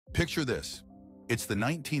Picture this. It's the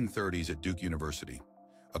 1930s at Duke University.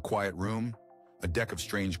 A quiet room, a deck of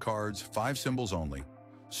strange cards, 5 symbols only.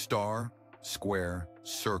 Star, square,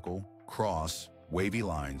 circle, cross, wavy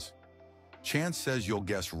lines. Chance says you'll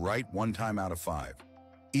guess right 1 time out of 5.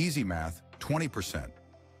 Easy math, 20%.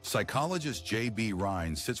 Psychologist J.B.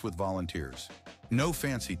 Rhine sits with volunteers. No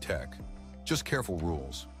fancy tech, just careful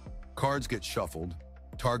rules. Cards get shuffled,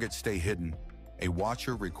 targets stay hidden. A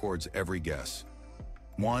watcher records every guess.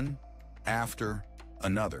 One, after,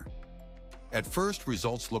 another. At first,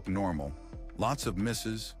 results look normal. Lots of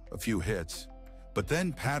misses, a few hits. But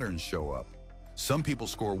then patterns show up. Some people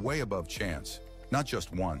score way above chance, not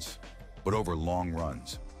just once, but over long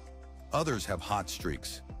runs. Others have hot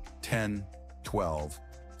streaks, 10, 12,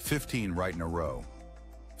 15 right in a row.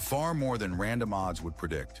 Far more than random odds would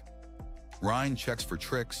predict. Rhine checks for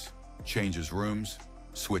tricks, changes rooms,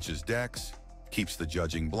 switches decks, keeps the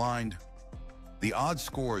judging blind. The odd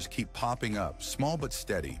scores keep popping up, small but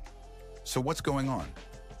steady. So what's going on?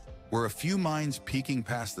 Were a few minds peeking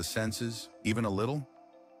past the senses, even a little?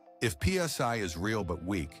 If PSI is real but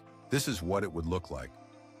weak, this is what it would look like.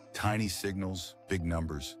 Tiny signals, big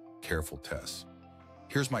numbers, careful tests.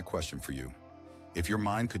 Here's my question for you. If your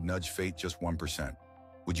mind could nudge fate just 1%,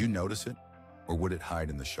 would you notice it, or would it hide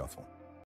in the shuffle?